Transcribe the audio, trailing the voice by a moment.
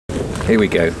Here we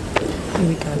go. Here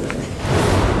we go.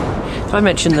 If I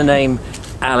mention the name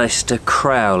Aleister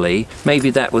Crowley,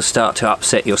 maybe that will start to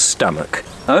upset your stomach.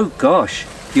 Oh gosh,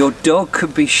 your dog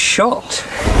could be shot.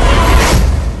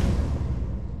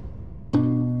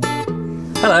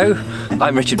 Hello,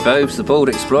 I'm Richard Vobes, the Bald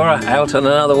Explorer, out on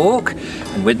another walk,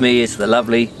 and with me is the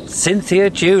lovely Cynthia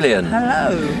Julian.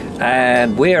 Hello.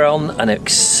 And we're on an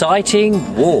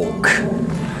exciting walk.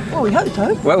 Well, we hope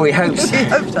so. Well, we hope so. We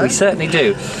hope so. We certainly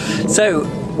do. So,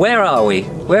 where are we?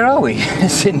 Where are we,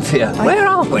 Cynthia? Where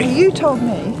are we? You told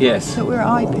me Yes. that we're at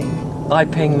Iping.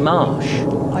 Iping Marsh.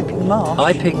 Iping Marsh.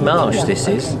 Iping Marsh, Yeah, this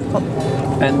is.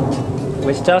 okay. And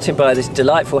we're starting by this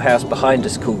delightful house behind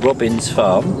us called Robin's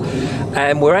Farm,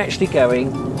 and we're actually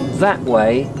going that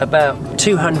way about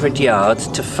 200 yards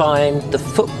to find the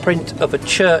footprint of a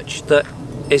church that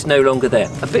is no longer there.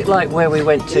 A bit like where we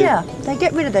went to. Yeah, they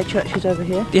get rid of their churches over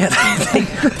here. Yeah,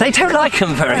 they don't like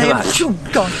them very much.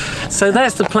 Gone. So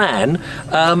that's the plan,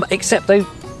 except though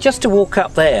just to walk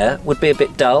up there would be a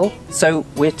bit dull. So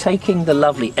we're taking the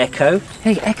lovely Echo.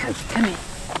 Hey, Echo, come here.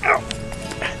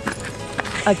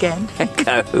 Again.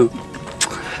 Echo.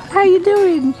 How you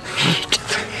doing?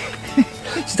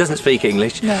 She doesn't speak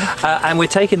English. No. And we're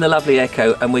taking the lovely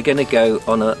Echo, and we're going to go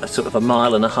on a sort of a 1.5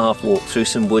 mile walk through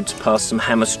some woods past some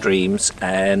hammer streams,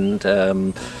 and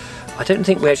I don't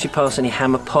think we actually passed any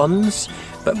hammer ponds,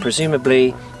 but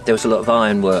presumably there was a lot of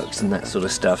ironworks and that sort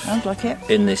of stuff. Sounds like it.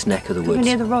 In this neck of the woods. We're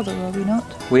near the Rother, are we not?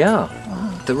 We are.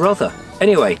 Wow. The Rother.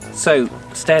 Anyway, so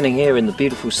standing here in the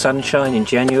beautiful sunshine in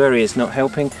January is not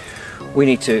helping. We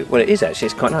need to, well, it is actually,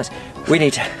 it's quite nice. We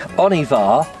need to on y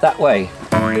var that way.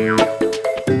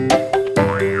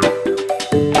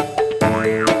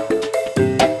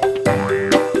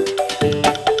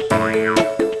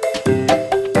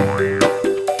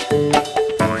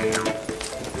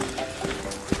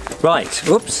 Right,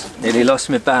 whoops, nearly lost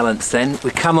my balance then. We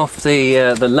come off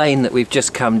the lane that we've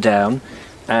just come down,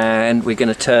 and we're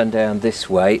going to turn down this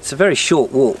way. It's a very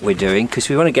short walk we're doing because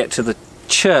we want to get to the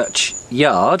church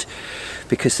yard,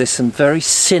 because there's some very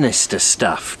sinister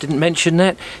stuff. Didn't mention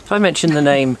that. If I mention the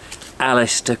name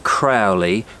Aleister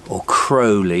Crowley, or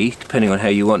Crowley, depending on how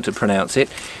you want to pronounce it,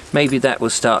 maybe that will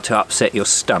start to upset your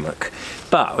stomach.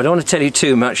 But I don't want to tell you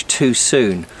too much too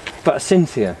soon. But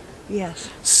Cynthia. Yes.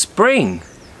 Spring!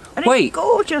 And Wait, it's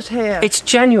gorgeous here. It's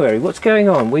January. What's going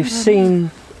on? We've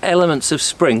seen elements of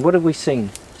spring. What have we seen?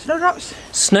 Snowdrops.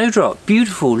 Snowdrop.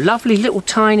 Beautiful, lovely little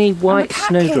tiny white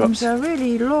snowdrops. They're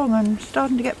really long and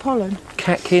starting to get pollen.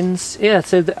 Catkins. Yeah,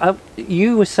 so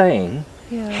you were saying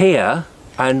here,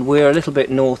 and we're a little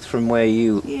bit north from where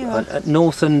you,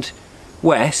 north and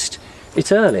west,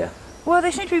 it's earlier. Well,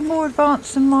 they seem to be more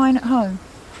advanced than mine at home.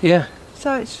 Yeah.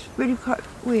 So it's really quite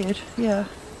weird, yeah.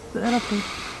 But they're lovely.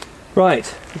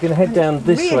 Right, we're going to head down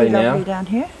this way now. Really lovely down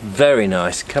here. Very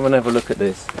nice. Come and have a look at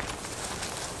this.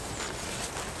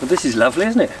 Well, this is lovely,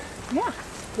 isn't it? Yeah,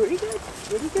 pretty good,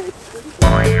 pretty good, pretty good.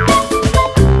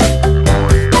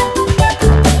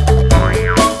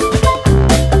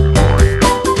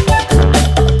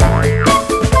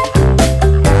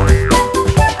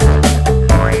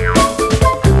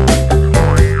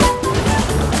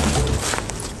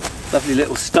 Lovely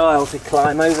little stile to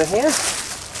climb over here.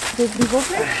 Wibbly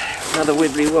wobbly. Another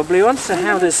wibbly wobbly one. So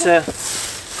how does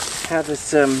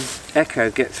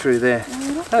Echo get through there?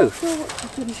 Oh,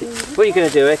 what are you going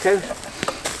to do, Echo?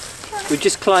 We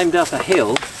just climbed up a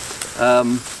hill,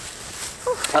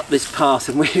 up this path,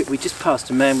 and we just passed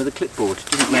a man with a clipboard.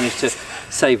 Didn't manage to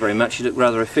say very much. He looked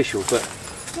rather official, but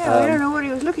yeah, I don't know what he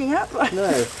was looking at. But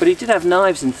no, but he did have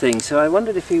knives and things. So I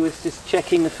wondered if he was just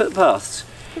checking the footpaths.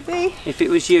 Could be. If it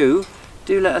was you,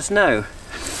 do let us know.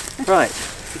 Right,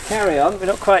 we carry on. We're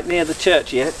not quite near the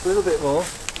church yet. A little bit more.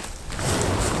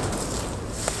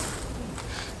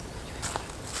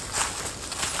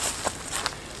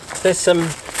 There's some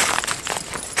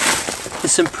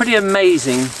pretty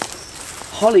amazing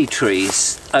holly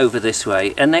trees over this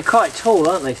way, and they're quite tall,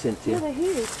 aren't they, Cynthia? Yeah, they're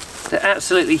huge. They're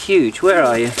absolutely huge. Where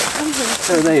are you?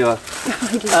 Oh, there you are.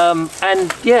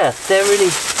 And yeah, they're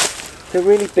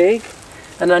really big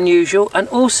and unusual. And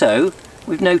also,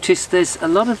 we've noticed there's a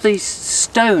lot of these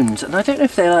stones, and I don't know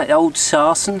if they're like old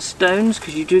sarsen stones,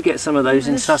 because you do get some of those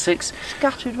in Sussex.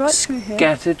 Scattered right through here.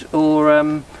 Scattered, or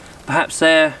perhaps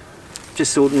they're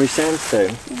just ordinary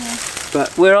sandstone. Yeah.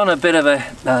 But we're on a bit of a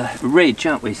ridge,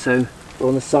 aren't we? So we're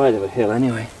on the side of a hill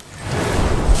anyway.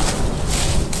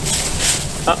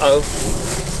 Uh-oh.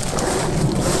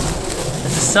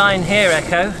 There's a sign here,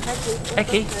 Echo.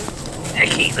 Eki,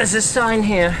 there's a sign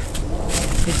here.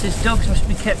 It says dogs must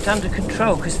be kept under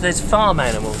control because there's farm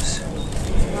animals.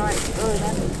 Right, go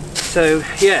then. So,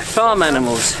 yeah, farm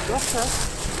animals.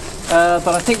 but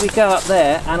I think we go up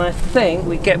there, and I think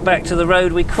we get back to the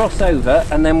road, we cross over,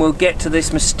 and then we'll get to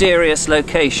this mysterious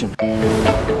location.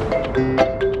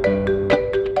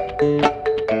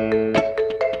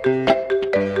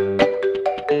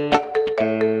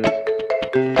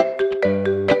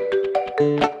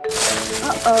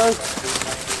 Uh-oh.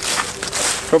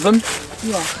 Problem?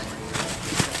 Yeah.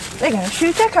 They're going to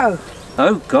shoot Echo.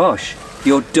 Oh gosh,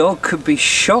 your dog could be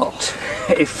shot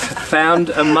if found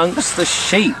amongst the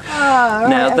sheep. Ah, right,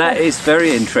 now okay. that is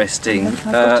very interesting. I've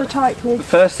got a tight lid.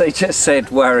 First they just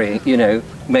said worry, you know,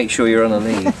 make sure you're on a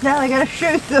lead. Now they're going to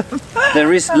shoot them.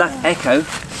 There is Echo.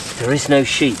 There is no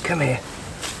sheep. Come here.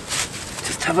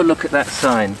 Just have a look at that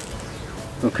sign.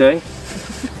 Okay?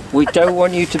 We don't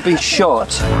want you to be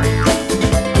shot.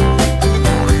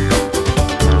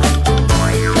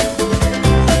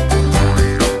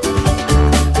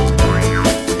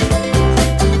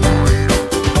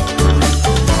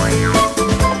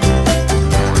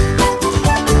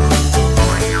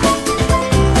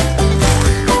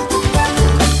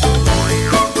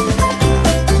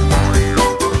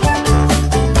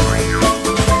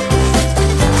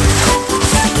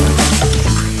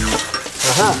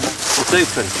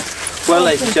 Open. Well,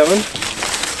 ladies and gentlemen,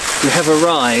 we have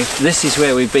arrived. This is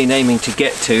where we've been aiming to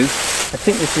get to. I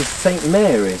think this is St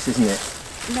Mary's, isn't it?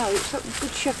 No, it's up the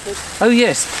Good Shepherd. Oh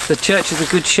yes, the Church of the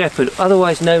Good Shepherd,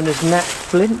 otherwise known as Nat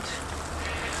Flint.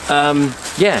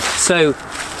 Yeah, so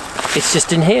it's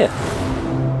just in here.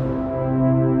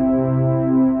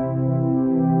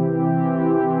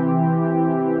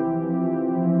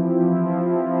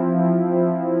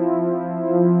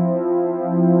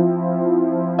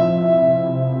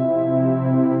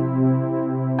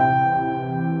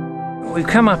 We've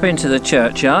come up into the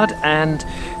churchyard, and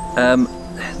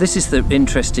this is the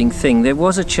interesting thing. There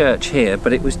was a church here,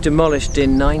 but it was demolished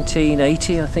in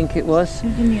 1980, I think it was.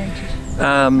 In the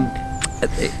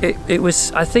 80s. It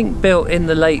was, I think, built in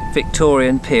the late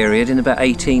Victorian period, in about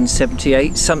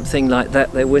 1878, something like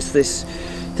that. There was this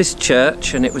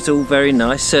church, and it was all very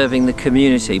nice, serving the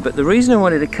community. But the reason I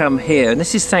wanted to come here, and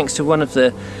this is thanks to one of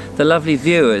the lovely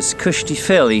viewers, Kushti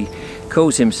Phil, he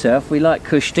calls himself. We like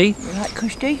Kushti. We like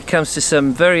Kushti. He comes to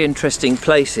some very interesting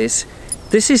places.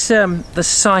 This is the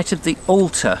site of the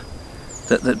altar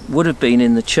that would have been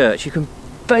in the church. You can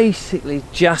basically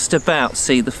just about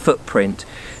see the footprint.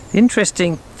 The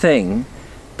interesting thing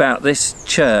about this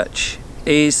church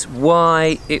is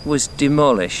why it was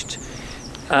demolished.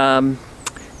 The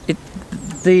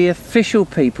official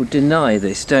people deny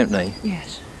this, don't they?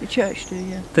 Yes, the church do,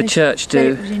 yeah. The church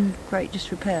do. It was in great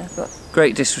disrepair, but...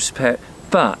 Great disrepair.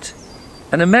 But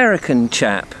an American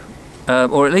chap,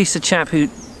 or at least a chap who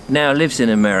now lives in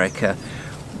America,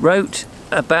 wrote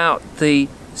about the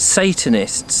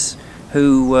Satanists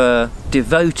who were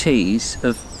devotees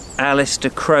of Aleister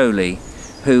Crowley,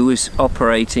 who was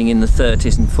operating in the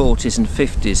 30s and 40s and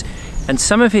 50s. And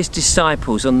some of his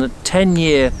disciples, on the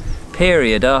 10-year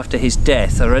period after his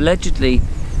death, are allegedly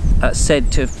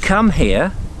said to have come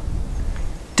here,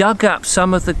 dug up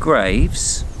some of the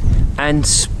graves, and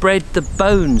spread the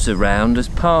bones around as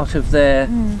part of their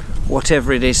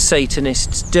whatever it is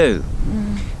Satanists do.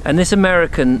 And this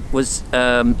American was,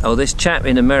 or this chap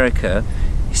in America,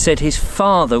 he said his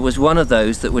father was one of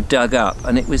those that were dug up,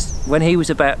 and it was when he was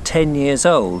about 10 years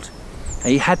old.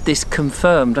 He had this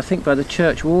confirmed, I think, by the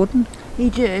church warden. He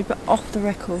did, but off the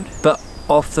record. But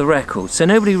off the record, so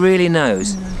nobody really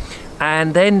knows.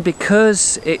 And then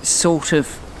because it sort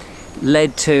of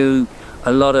led to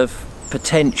a lot of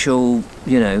potential,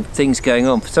 you know, things going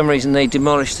on, for some reason they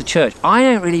demolished the church. I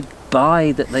don't really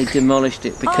buy that they demolished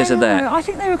it because of that. I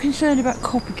think they were concerned about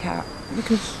copycat,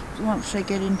 because once they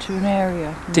get into an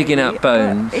area, digging up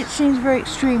bones. It seems a very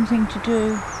extreme thing to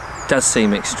do. Does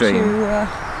seem extreme.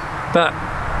 But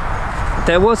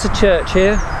there was a church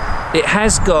here. It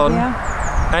has gone,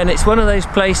 and it's one of those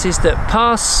places that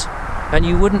pass and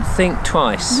you wouldn't think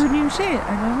twice. You wouldn't even see it,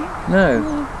 I don't think.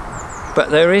 No. But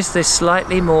there is this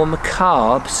slightly more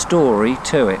macabre story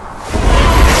to it.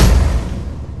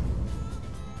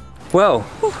 Well,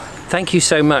 thank you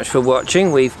so much for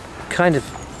watching. We've kind of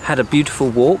had a beautiful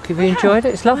walk. Have you enjoyed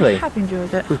it? It's lovely. I have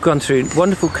enjoyed it. We've gone through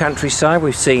wonderful countryside.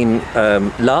 We've seen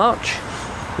larch,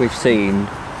 we've seen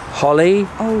holly,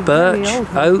 birch,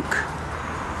 oak,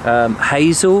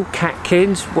 hazel,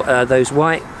 catkins, those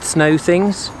white snow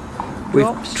things. We've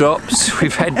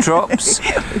we've had drops,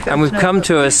 and we've come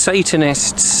to a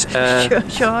Satanist's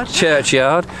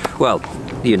churchyard. Well,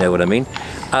 you know what I mean.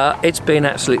 It's been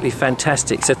absolutely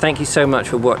fantastic, so thank you so much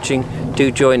for watching. Do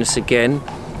join us again.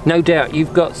 No doubt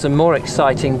you've got some more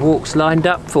exciting walks lined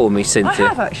up for me, Cynthia. I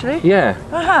have actually. Yeah.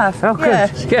 I have. Oh, good.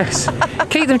 Yeah. Yes.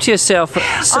 Keep them to yourself.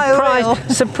 I will.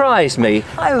 Surprise me.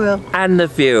 I will. And the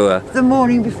viewer. The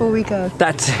morning before we go.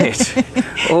 That's it.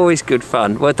 Always good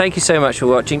fun. Well, thank you so much for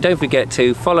watching. Don't forget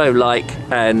to follow, like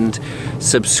and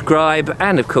subscribe,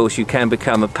 and of course you can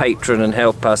become a patron and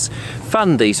help us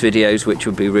fund these videos, which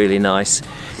would be really nice.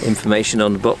 Information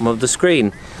on the bottom of the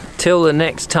screen. Till the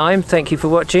next time, thank you for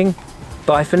watching.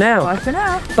 Bye for now. Bye for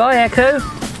now. Bye, Echo.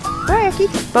 Bye,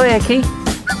 Eki. Bye, Eki.